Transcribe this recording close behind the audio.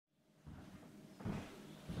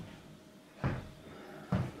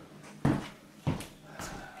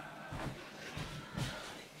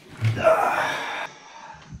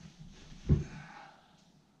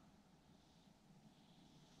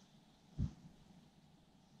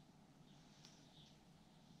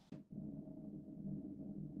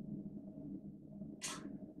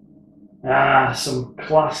Ah, some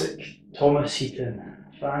classic Thomas Heaton.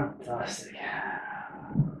 Fantastic.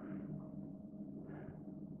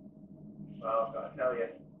 Well, I've got to tell you,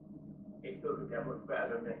 it doesn't get much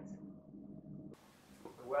better than this.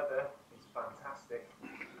 The weather is fantastic.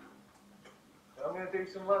 So I'm going to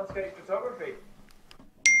do some landscape photography.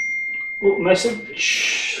 Oh,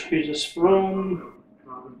 message. Who's this from?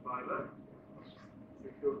 Carbon fibre.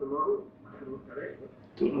 Secure the model. Have a look at it.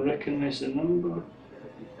 Don't recognise the number.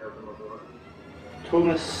 Details of the model.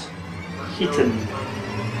 Thomas Heaton.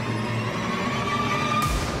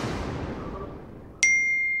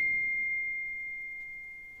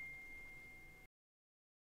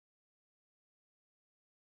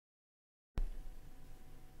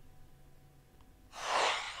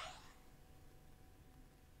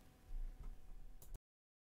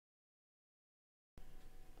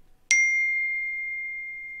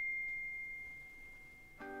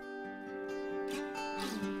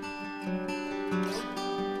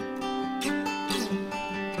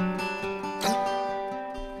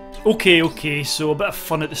 Okay, so a bit of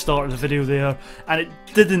fun at the start of the video there, and it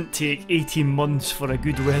didn't take 18 months for a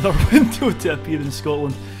good weather window to appear in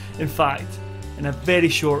Scotland. In fact, in a very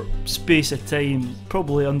short space of time,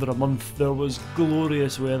 probably under a month, there was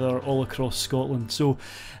glorious weather all across Scotland. So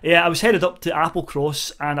yeah, I was headed up to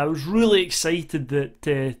Applecross, and I was really excited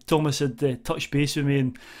that Thomas had touched base with me,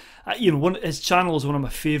 and you know, his channel is one of my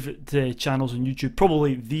favourite channels on YouTube,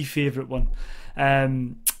 probably the favourite one.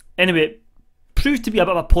 Anyway, proved to be a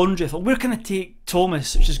bit of a pondry. I thought, where can I take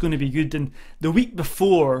Thomas, which is going to be good? And the week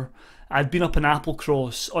before, I'd been up in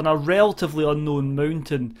Applecross on a relatively unknown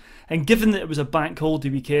mountain, and given that it was a bank holiday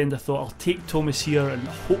weekend, I thought I'll take Thomas here and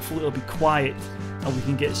hopefully it'll be quiet and we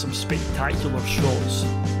can get some spectacular shots.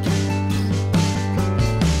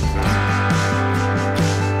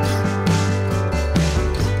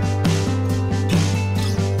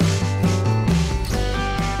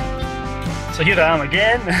 So here I am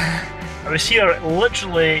again. I was here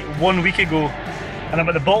literally 1 week ago, and I'm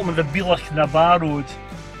at the bottom of the Bloke Road,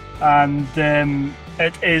 and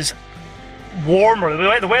it is warmer.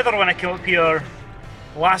 The weather when I came up here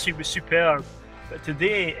last week was superb, but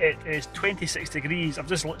today it is 26 degrees. I've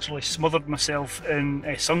just literally smothered myself in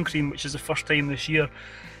sun cream, which is the first time this year.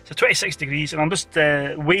 So 26 degrees, and I'm just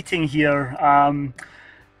waiting here.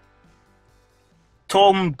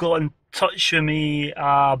 Tom got in touch with me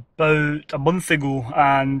about a month ago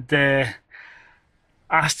and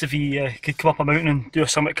asked if he could come up a mountain and do a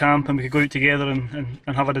summit camp, and we could go out together and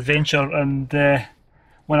have an adventure. And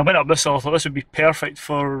when I went up this hill, I thought this would be perfect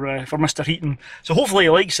for Mr. Heaton. So hopefully he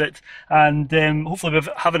likes it, and hopefully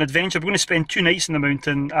we'll have an adventure. We're going to spend 2 nights in the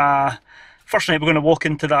mountain. First night we're going to walk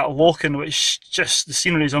into that loch, which just, the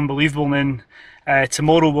scenery is unbelievable, and then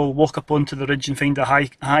tomorrow we'll walk up onto the ridge and find a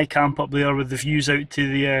high camp up there with the views out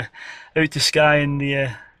to Skye and the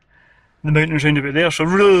mountains round about there. So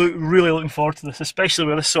really looking forward to this, especially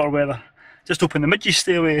with this sort of weather. Just hoping the midges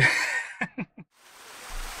stay away.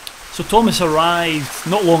 So Thomas arrived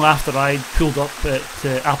not long after I'd pulled up at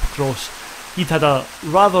Applecross. He'd had a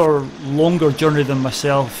rather longer journey than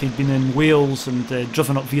myself. He'd been in Wales and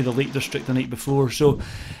driven up via the Lake District the night before, so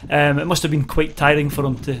it must have been quite tiring for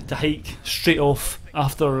him to hike straight off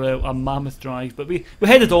after a mammoth drive. But we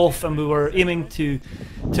headed off, and we were aiming to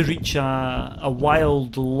reach a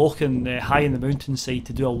wild loch high in the mountainside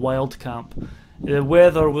to do a wild camp. The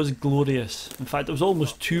weather was glorious. In fact, it was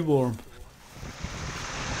almost too warm.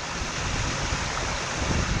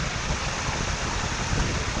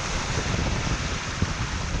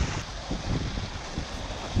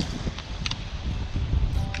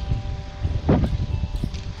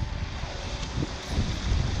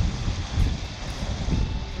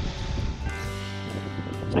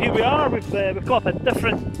 So here we are, we've come up a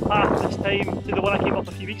different path this time to the one I came up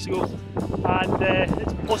a few weeks ago, and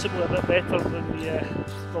it's possibly a bit better than the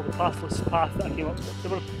pathless path that I came up. So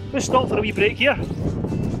we're going to stop for a wee break here.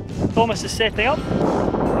 Thomas is setting up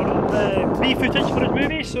for B footage for his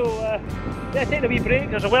movie, so yeah, taking a wee break.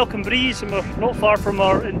 There's a welcome breeze and we're not far from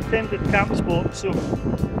our intended camp spot, so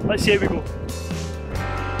let's see how we go.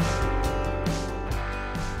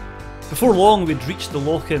 Before long we'd reached the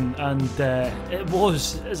loch, and it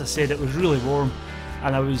was, as I said, it was really warm,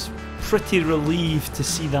 and I was pretty relieved to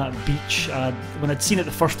see that beach. When I'd seen it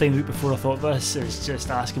the first time the week before, I thought this is just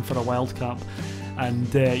asking for a wild camp,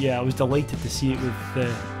 and yeah, I was delighted to see it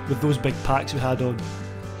with those big packs we had on.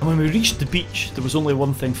 And when we reached the beach, there was only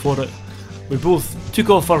one thing for it. We both took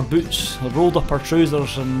off our boots, rolled up our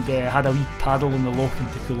trousers, and had a wee paddle in the loch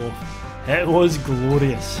and to cool off. It was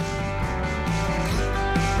glorious.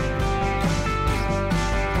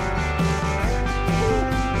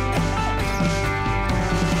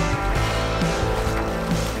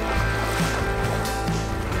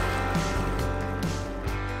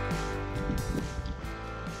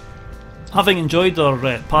 having enjoyed our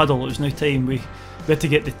paddle, it was now time we had to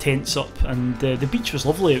get the tents up, and the beach was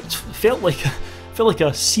lovely. It felt like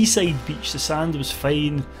a seaside beach. The sand was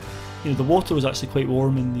fine. You know, the water was actually quite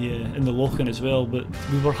warm in the loch as well. But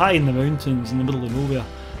we were high in the mountains, in the middle of nowhere.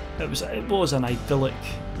 It was an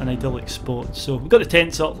idyllic spot. So we got the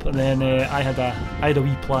tents up, and then I had a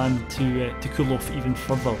wee plan to cool off even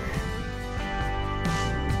further.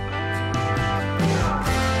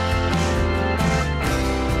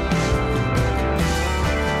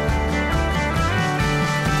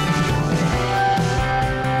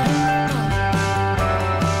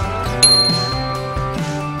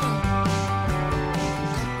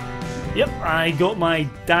 Yep, I got my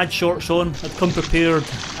dad shorts on. I'd come prepared,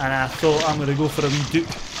 and I thought I'm going to go for a wee duke.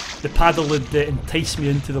 The paddle had enticed me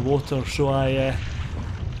into the water, so I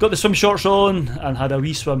got the swim shorts on and had a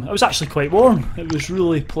wee swim. It was actually quite warm. It was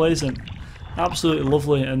really pleasant, absolutely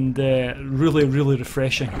lovely, and really, really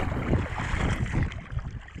refreshing.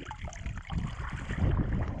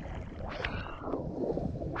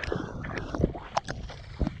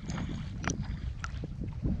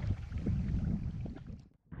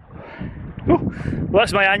 Well,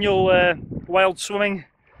 that's my annual wild swimming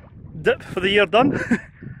dip for the year done.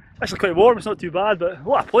 Actually quite warm, it's not too bad, but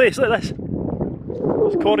what a place, look at this.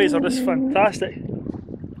 Those corries are just fantastic.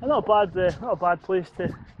 And not a bad place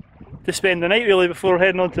to spend the night really before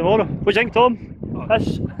heading on tomorrow. What do you think, Tom?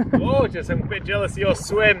 Oh, just I'm a bit jealous of your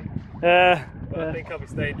swim. I think I'll be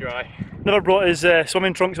staying dry. Never brought his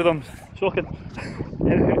swimming trunks with him, shocking.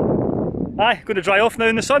 Anyway, going to dry off now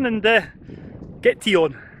in the sun and get tea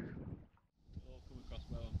on.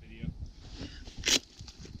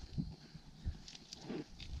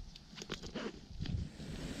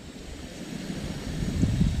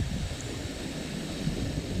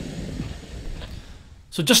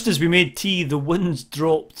 So just as we made tea, the winds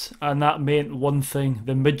dropped, and that meant one thing: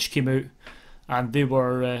 the midge came out, and they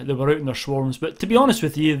were out in their swarms. But to be honest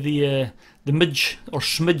with you, the midge or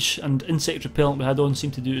smidge and insect repellent we had on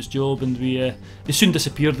seemed to do its job, and they soon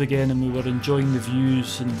disappeared again, and we were enjoying the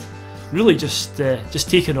views and really just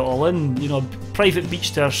taking it all in. You know, a private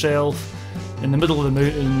beach to ourselves in the middle of the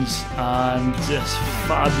mountains, and just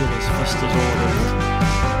fabulous vistas all around.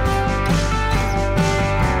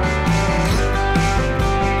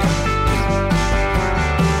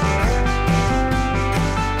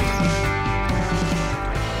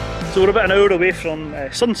 So we're about an hour away from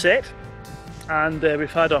sunset, and we've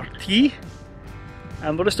had our tea,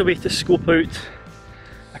 and we're just away to scope out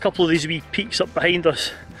a couple of these wee peaks up behind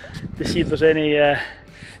us to see if there's any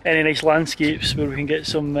nice landscapes where we can get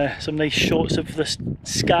some nice shots of the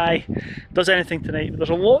sky. Does anything tonight? But there's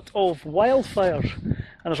a lot of wildfires and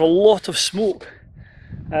there's a lot of smoke.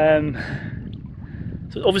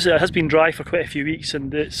 So obviously it has been dry for quite a few weeks,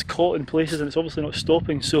 and it's caught in places and it's obviously not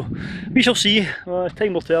stopping, so we shall see.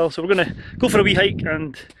 Time will tell. So we're going to go for a wee hike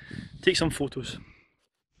and take some photos.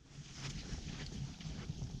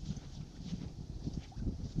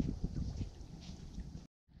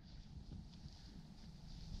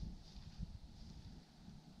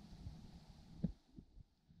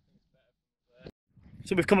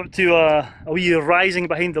 So we've come up to a wee rising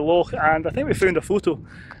behind the loch, and I think we found a photo.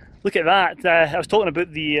 Look at that. I was talking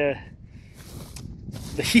about the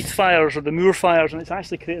heath fires or the moor fires, and it's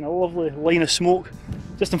actually creating a lovely line of smoke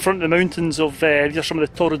just in front of the mountains of these are some of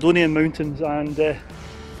the Torridonian mountains, and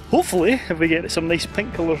hopefully if we get some nice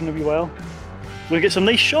pink colours in a wee while we'll get some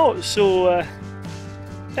nice shots. So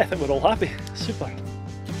I think we're all happy. Super.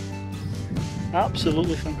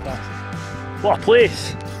 Absolutely fantastic. What a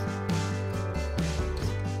place.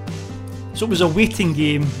 So it was a waiting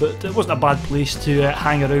game, but it wasn't a bad place to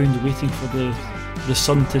hang around waiting for the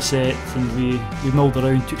sun to set, and we milled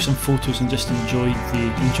around, took some photos and just enjoyed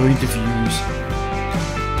the views.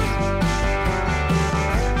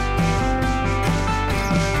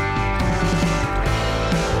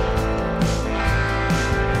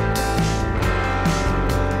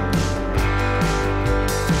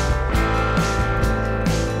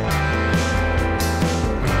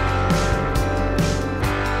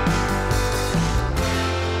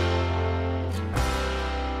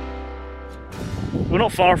 We're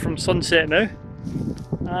not far from sunset now,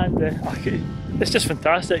 and it's just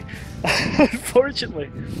fantastic. Unfortunately,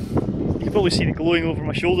 you can probably see it glowing over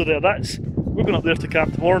my shoulder there. We're going up there to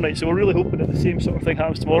camp tomorrow night, so we're really hoping that the same sort of thing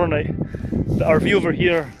happens tomorrow night. But our view over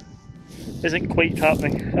here isn't quite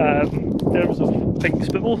happening in terms of pinks,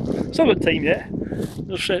 but we'll still got time yet.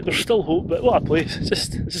 There's still hope, but what a place. It's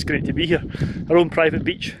just great to be here. Our own private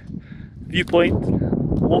beach, viewpoint,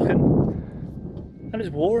 walking. And it's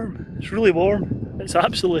warm, it's really warm. It's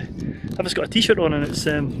absolutely I've just got a t-shirt on and it's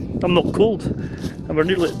I'm not cold, and we're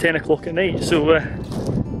nearly at 10 o'clock at night, so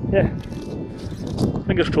yeah,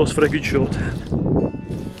 fingers crossed for a good shot.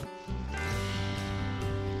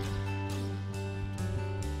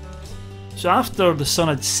 So after the sun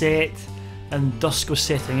had set and dusk was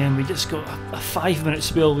setting in, we just got a 5-minute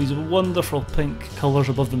spell with these wonderful pink colours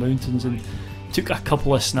above the mountains, and took a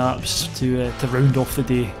couple of snaps to round off the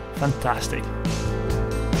day. Fantastic.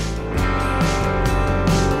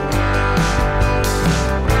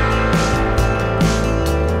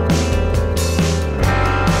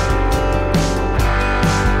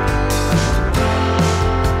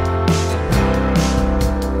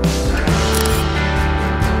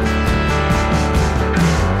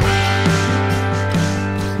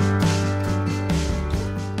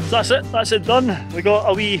 So that's it done. We got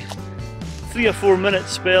a wee 3 or 4 minute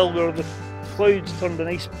spell where the clouds turned a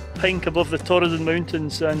nice pink above the Torridon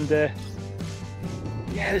Mountains, and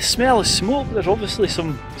yeah, the smell of smoke. There's obviously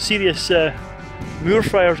some serious moor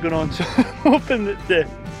fires going on, so I'm hoping that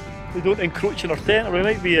they don't encroach on our tent, or we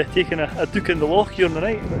might be taking a duke in the loch here in the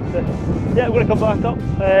night. But yeah, we're going to come back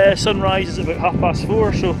up. Sunrise is about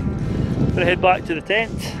 4:30, so we're going to head back to the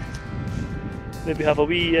tent, maybe have a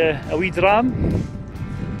wee dram,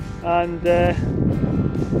 and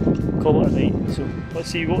call it a night. So let's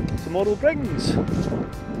see what tomorrow brings.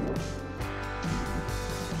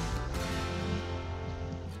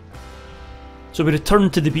 So we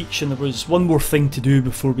returned to the beach, and there was one more thing to do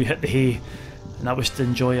before we hit the hay, and that was to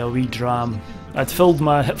enjoy a wee dram. I'd filled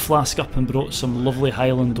my hip flask up and brought some lovely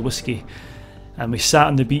Highland whisky, and we sat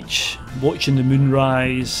on the beach watching the moon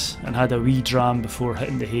rise and had a wee dram before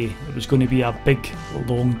hitting the hay. It was going to be a big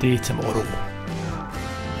long day tomorrow.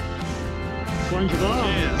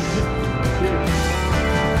 Cheers.